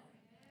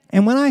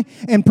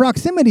 And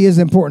proximity is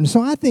important.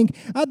 So I think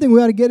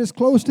we ought to get as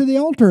close to the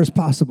altar as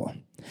possible.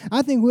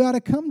 I think we ought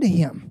to come to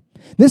him.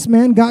 This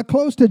man got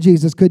close to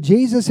Jesus. Could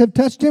Jesus have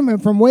touched him?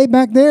 And from way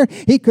back there,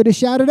 he could have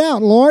shouted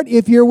out, Lord,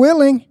 if you're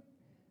willing.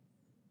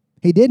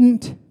 He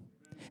didn't.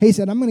 He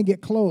said, I'm going to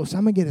get close.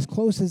 I'm going to get as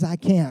close as I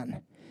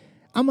can.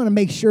 I'm going to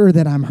make sure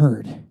that I'm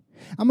heard.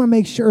 I'm going to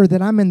make sure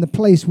that I'm in the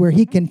place where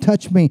he can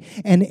touch me.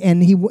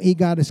 And he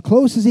got as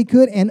close as he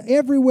could. And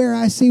everywhere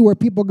I see where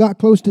people got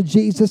close to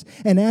Jesus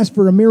and asked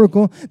for a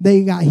miracle,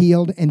 they got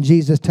healed and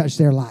Jesus touched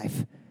their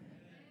life.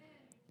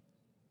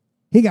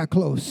 He got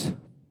close.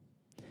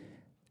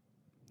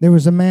 There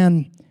was a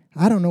man,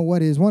 I don't know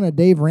what it is, one of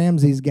Dave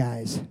Ramsey's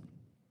guys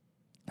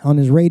on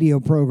his radio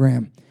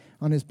program.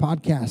 On his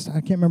podcast. I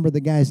can't remember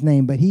the guy's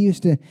name, but he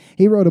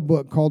wrote a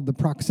book called The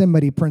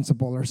Proximity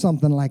Principle or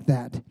something like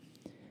that.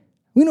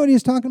 We know what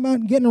he's talking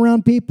about? Getting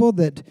around people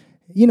that,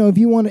 if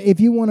you want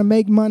to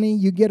make money,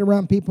 you get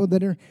around people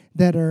that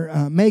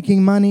are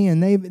making money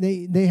and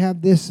they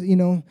have this,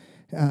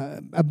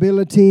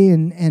 ability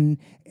and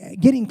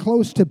getting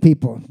close to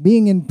people,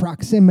 being in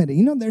proximity.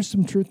 You know, there's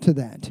some truth to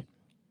that.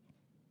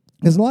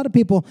 There's a lot of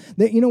people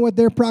that, you know what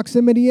their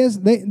proximity is?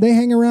 They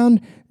hang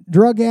around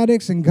drug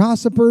addicts and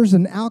gossipers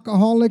and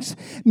alcoholics,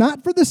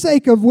 not for the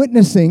sake of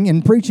witnessing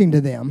and preaching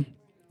to them.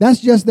 That's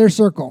just their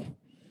circle.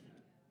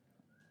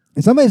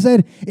 And somebody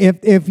said,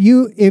 if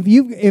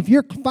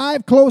your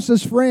 5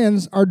 closest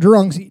friends are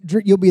drunks,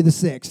 you'll be the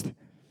 6th.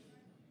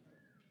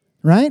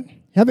 Right?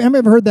 Have you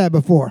ever heard that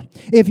before?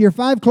 If your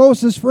 5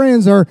 closest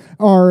friends are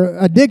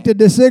addicted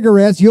to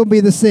cigarettes, you'll be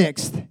the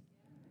 6th.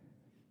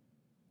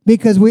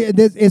 Because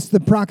it's the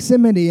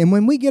proximity. And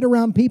when we get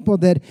around people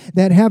that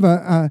have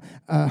a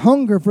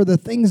hunger for the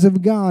things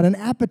of God, an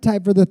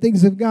appetite for the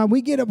things of God,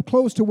 we get up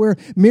close to where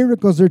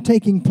miracles are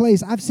taking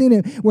place. I've seen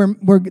it where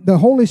the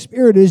Holy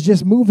Spirit is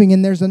just moving,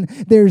 and there's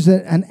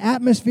an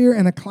atmosphere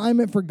and a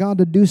climate for God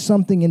to do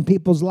something in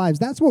people's lives.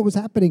 That's what was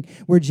happening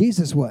where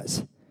Jesus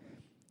was.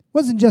 It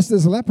wasn't just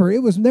this leper. He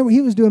was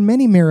doing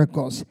many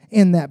miracles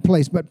in that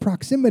place. But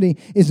proximity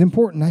is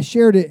important. I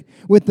shared it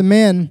with the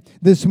man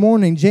this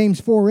morning. James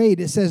 4:8.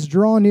 It says,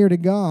 "Draw near to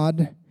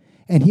God,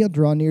 and He'll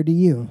draw near to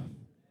you."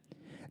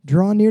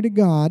 Draw near to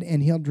God,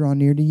 and He'll draw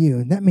near to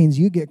you. That means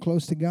you get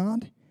close to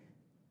God,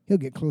 He'll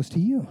get close to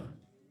you.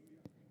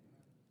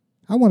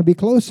 I want to be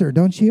closer,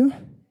 don't you?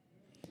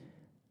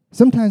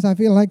 Sometimes I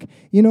feel like,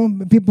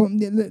 people,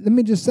 let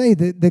me just say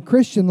that the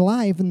Christian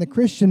life and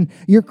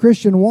your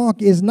Christian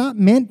walk is not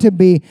meant to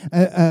be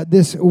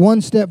this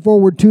 1 step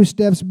forward, 2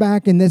 steps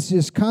back, and this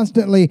just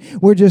constantly,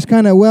 we're just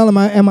kind of,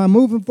 am I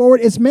moving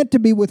forward? It's meant to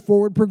be with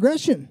forward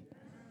progression.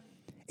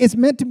 It's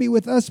meant to be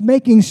with us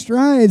making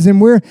strides, and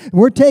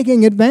we're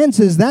taking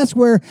advances. That's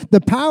where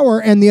the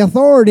power and the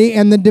authority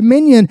and the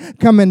dominion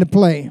come into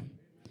play.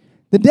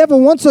 The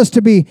devil wants us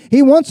to be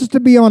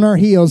on our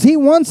heels. He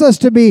wants us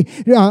to be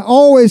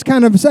always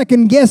kind of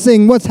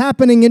second-guessing what's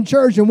happening in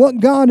church and what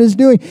God is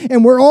doing.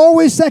 And we're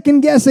always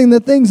second-guessing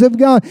the things of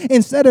God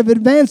instead of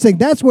advancing.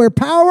 That's where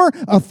power,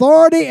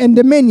 authority, and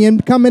dominion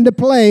come into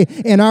play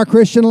in our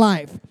Christian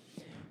life.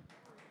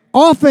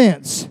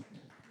 Offense.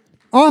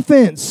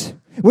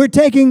 We're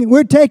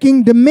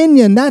taking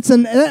dominion. That's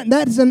an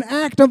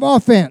act of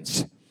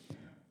offense.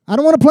 I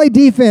don't want to play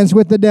defense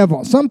with the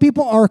devil. Some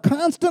people are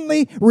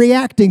constantly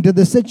reacting to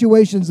the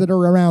situations that are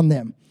around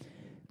them.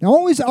 They're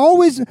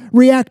always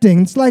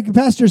reacting. It's like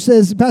Pastor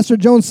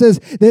Jones says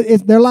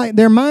that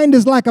their mind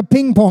is like a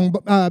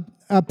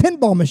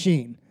pinball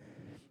machine.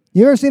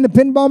 You ever seen a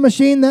pinball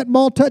machine that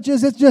ball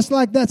touches? It's just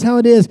like that's how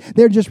it is.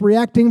 They're just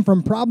reacting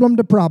from problem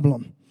to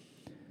problem.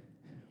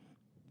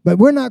 But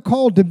we're not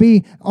called to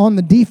be on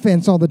the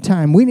defense all the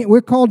time.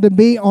 We're called to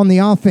be on the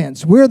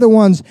offense. We're the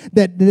ones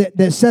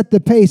that set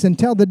the pace and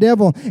tell the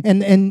devil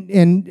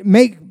and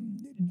make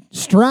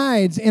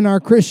strides in our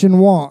Christian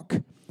walk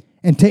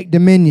and take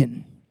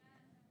dominion.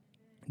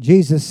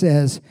 Jesus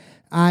says,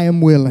 "I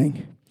am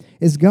willing."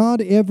 Is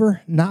God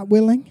ever not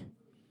willing?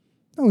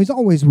 No, He's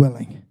always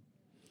willing.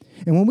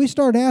 And when we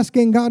start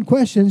asking God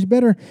questions, you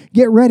better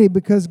get ready,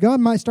 because God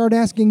might start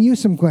asking you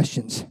some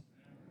questions.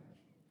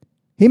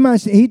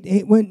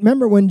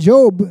 Remember when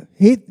Job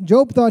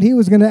thought he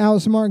was going to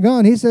outsmart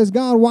God. He says,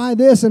 "God, why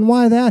this and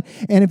why that?"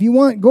 And if you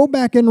want, go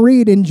back and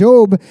read in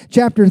Job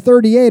chapter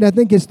 38. I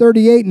think it's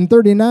 38 and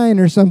 39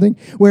 or something,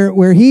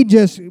 where he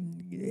just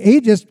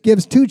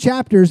gives 2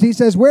 chapters. He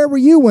says, "Where were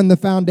you when the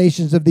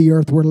foundations of the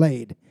earth were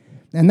laid?"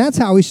 And that's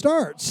how he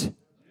starts.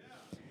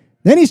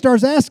 Then he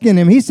starts asking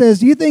him. He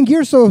says, "You think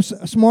you're so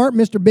smart,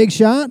 Mr. Big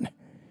Shot?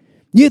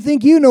 You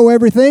think you know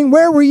everything?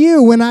 Where were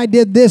you when I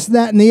did this,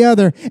 that, and the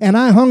other, and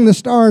I hung the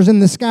stars in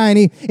the sky?"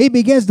 And he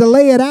begins to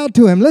lay it out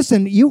to him.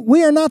 Listen,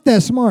 we are not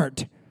that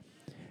smart.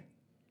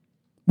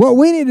 What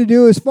we need to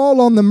do is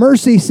fall on the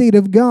mercy seat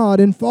of God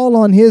and fall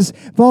on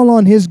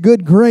His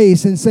good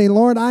grace and say,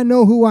 "Lord, I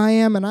know who I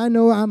am, and I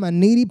know I'm a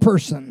needy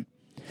person.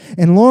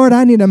 And Lord,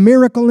 I need a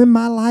miracle in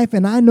my life,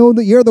 and I know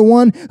that You're the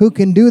one who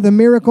can do the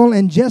miracle."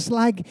 And just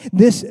like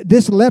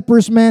this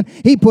leprous man,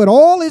 he put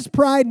all his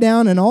pride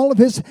down and all of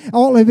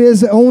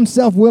his own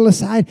self-will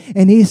aside,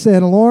 and he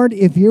said, "Lord,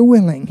 if You're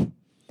willing,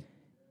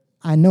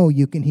 I know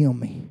You can heal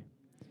me."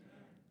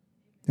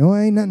 No,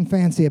 ain't nothing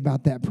fancy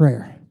about that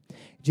prayer.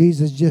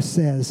 Jesus just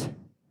says,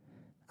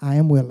 "I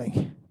am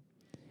willing."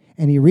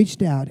 And He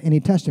reached out and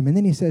He touched him, and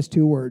then He says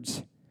 2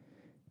 words: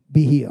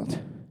 "Be healed."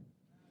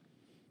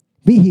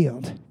 Be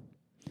healed.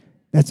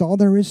 That's all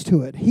there is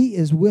to it. He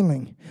is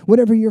willing.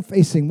 Whatever you're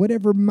facing,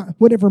 whatever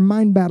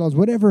mind battles,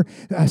 whatever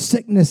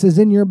sickness is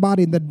in your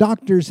body, the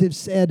doctors have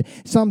said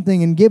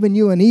something and given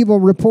you an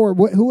evil report.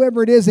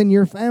 Whoever it is in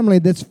your family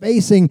that's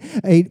facing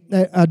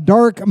a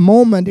dark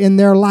moment in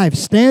their life,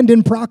 stand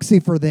in proxy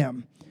for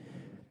them.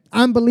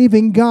 I'm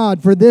believing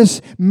God for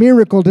this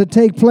miracle to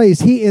take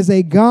place. He is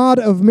a God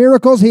of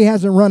miracles. He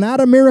hasn't run out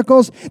of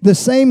miracles. The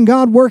same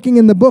God working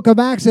in the book of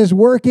Acts is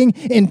working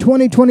in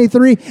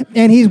 2023,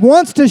 and He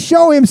wants to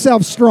show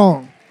Himself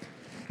strong.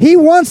 He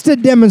wants to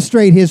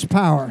demonstrate His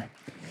power.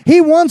 He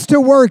wants to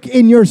work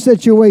in your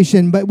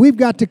situation, but we've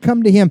got to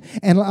come to Him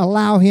and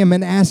allow Him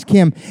and ask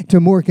Him to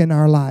work in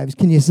our lives.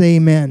 Can you say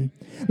amen?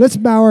 Let's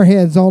bow our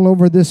heads all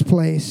over this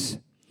place.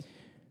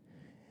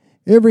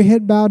 Every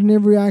head bowed and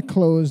every eye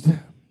closed.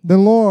 The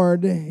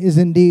Lord is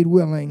indeed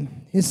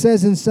willing. It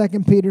says in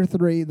 2 Peter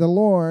 3, the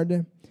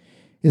Lord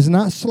is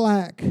not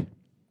slack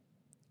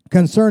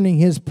concerning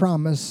his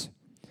promise,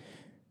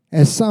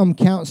 as some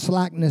count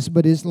slackness,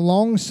 but is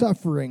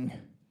long-suffering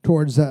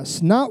towards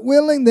us, not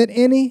willing that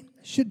any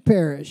should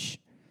perish,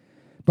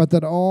 but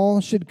that all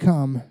should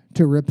come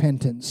to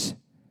repentance.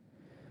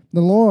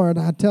 The Lord,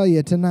 I tell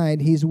you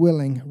tonight, he's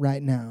willing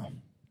right now.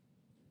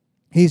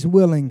 He's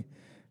willing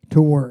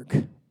to work.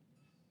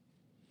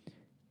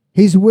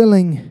 He's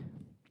willing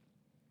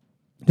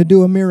to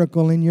do a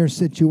miracle in your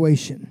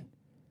situation.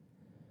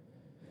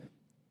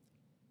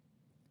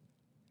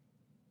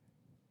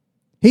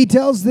 He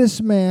tells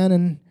this man,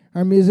 and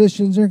our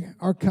musicians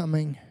are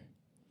coming.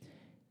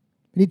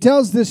 He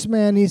tells this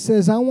man, he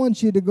says, I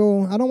want you to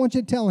go, I don't want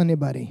you to tell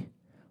anybody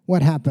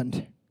what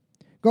happened.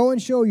 Go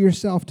and show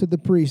yourself to the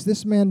priest.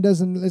 This man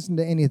doesn't listen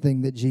to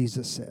anything that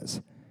Jesus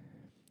says.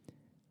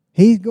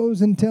 He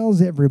goes and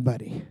tells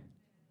everybody.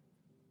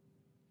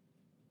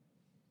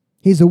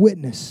 He's a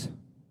witness.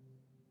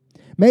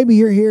 Maybe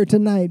you're here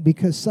tonight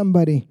because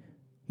somebody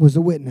was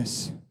a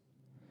witness.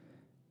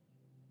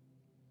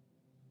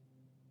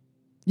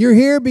 You're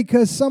here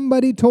because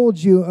somebody told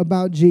you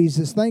about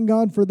Jesus. Thank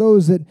God for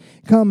those that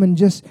come and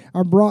just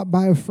are brought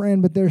by a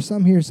friend, but there's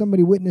some here,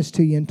 somebody witnessed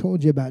to you and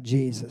told you about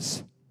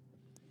Jesus.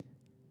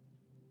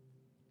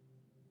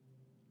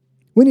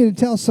 We need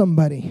to tell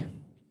somebody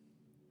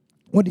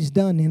what he's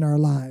done in our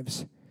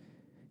lives.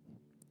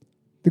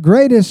 The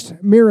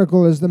greatest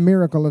miracle is the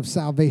miracle of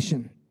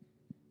salvation.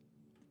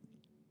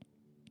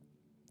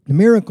 The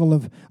miracle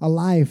of a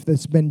life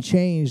that's been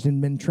changed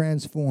and been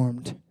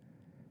transformed.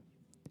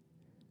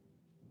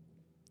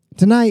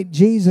 Tonight,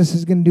 Jesus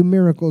is going to do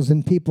miracles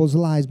in people's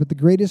lives, but the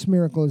greatest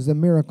miracle is the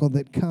miracle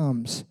that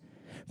comes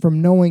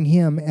from knowing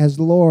him as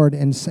Lord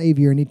and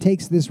Savior. And he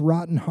takes this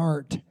rotten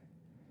heart.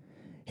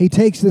 He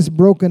takes this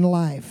broken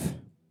life.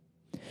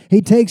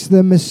 He takes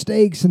the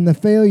mistakes and the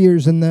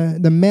failures and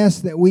the mess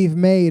that we've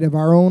made of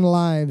our own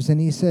lives, and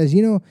he says,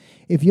 you know,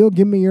 if you'll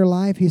give me your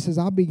life, he says,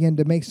 I'll begin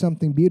to make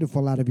something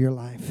beautiful out of your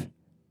life.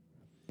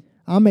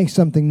 I'll make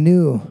something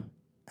new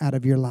out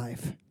of your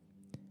life.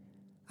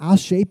 I'll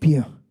shape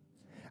you.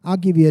 I'll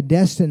give you a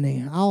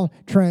destiny. I'll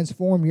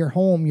transform your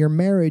home, your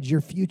marriage, your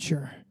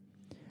future.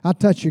 I'll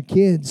touch your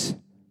kids.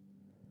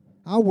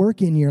 I'll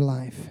work in your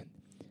life.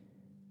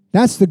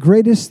 That's the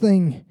greatest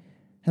thing.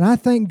 And I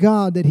thank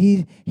God that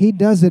He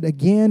does it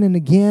again and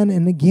again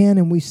and again,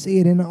 and we see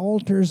it in the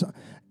altars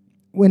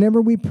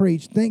whenever we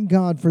preach. Thank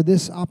God for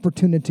this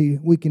opportunity.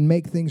 We can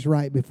make things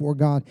right before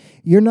God.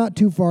 You're not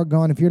too far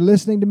gone. If you're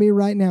listening to me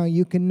right now,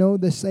 you can know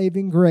the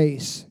saving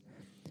grace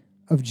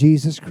of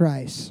Jesus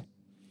Christ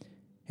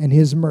and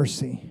His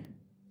mercy.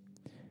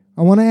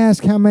 I want to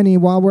ask how many,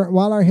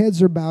 while our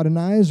heads are bowed and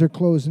eyes are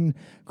closed and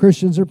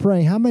Christians are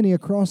praying, how many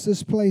across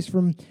this place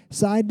from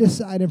side to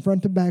side and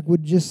front to back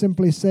would just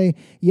simply say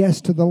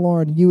yes to the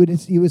Lord? You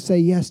would say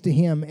yes to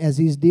Him as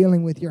He's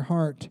dealing with your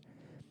heart.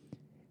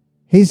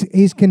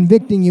 He's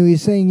convicting you.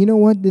 He's saying, you know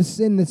what, this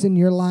sin that's in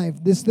your life,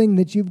 this thing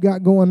that you've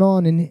got going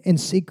on in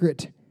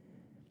secret,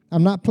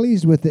 I'm not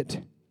pleased with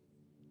it.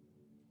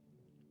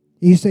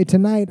 You say,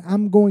 tonight,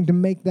 I'm going to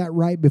make that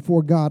right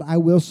before God. I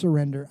will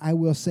surrender. I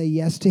will say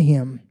yes to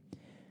Him.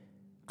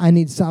 I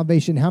need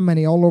salvation. How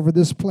many all over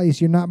this place,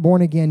 you're not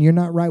born again, you're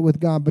not right with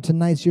God, but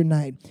tonight's your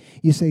night.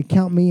 You say,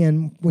 count me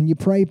in. When you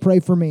pray, pray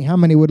for me. How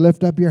many would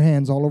lift up your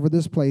hands all over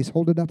this place?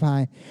 Hold it up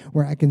high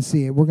where I can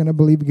see it. We're going to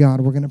believe God.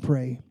 We're going to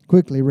pray.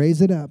 Quickly,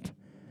 raise it up.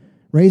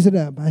 Raise it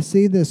up. I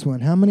see this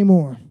one. How many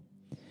more?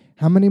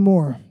 How many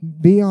more?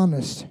 Be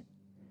honest.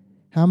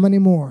 How many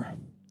more?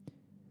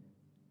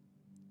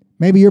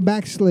 Maybe you're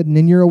backslidden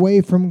and you're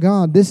away from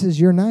God. This is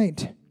your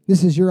night.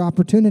 This is your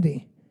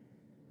opportunity.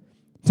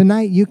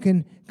 Tonight you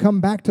can come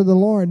back to the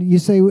Lord. You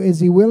say, is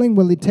He willing?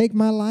 Will He take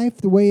my life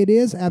the way it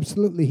is?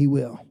 Absolutely He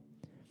will.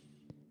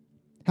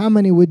 How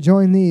many would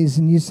join these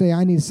and you say,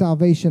 I need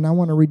salvation. I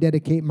want to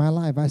rededicate my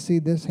life. I see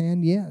this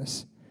hand.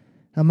 Yes.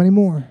 How many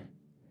more?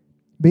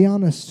 Be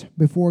honest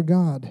before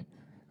God.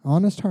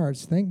 Honest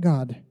hearts. Thank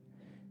God.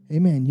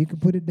 Amen. You can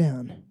put it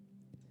down.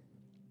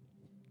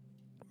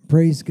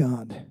 Praise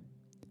God.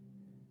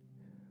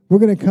 We're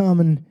going to come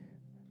and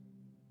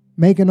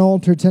make an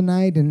altar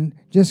tonight and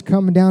just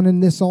come down in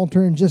this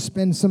altar and just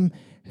spend some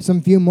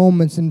few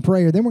moments in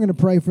prayer. Then we're going to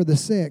pray for the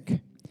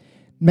sick.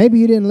 Maybe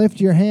you didn't lift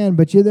your hand,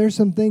 but there's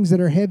some things that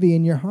are heavy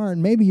in your heart.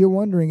 Maybe you're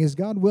wondering, is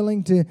God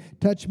willing to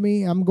touch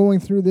me? I'm going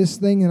through this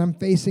thing and I'm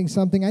facing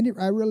something.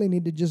 I really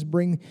need to just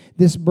bring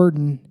this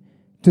burden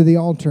to the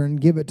altar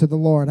and give it to the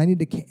Lord.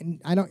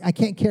 I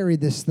can't carry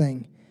this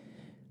thing.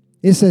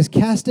 It says,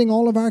 casting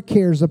all of our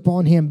cares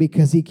upon Him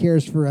because He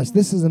cares for us.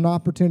 This is an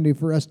opportunity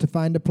for us to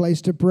find a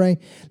place to pray.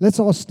 Let's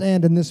all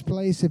stand in this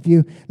place. If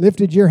you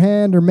lifted your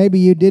hand or maybe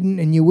you didn't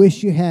and you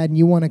wish you had and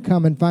you want to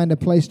come and find a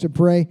place to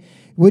pray,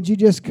 would you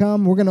just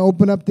come? We're going to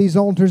open up these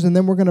altars and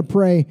then we're going to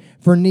pray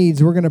for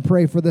needs. We're going to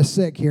pray for the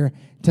sick here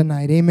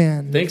tonight.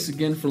 Amen. Thanks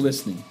again for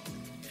listening.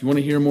 If If you want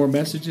to hear more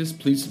messages,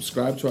 please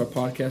subscribe to our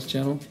podcast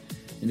channel.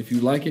 And if you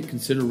like it,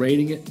 consider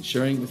rating it and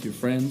sharing it with your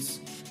friends.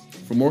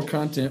 For more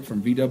content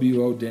from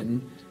VWO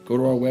Denton, go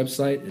to our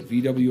website at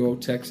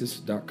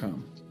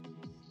vwotexas.com.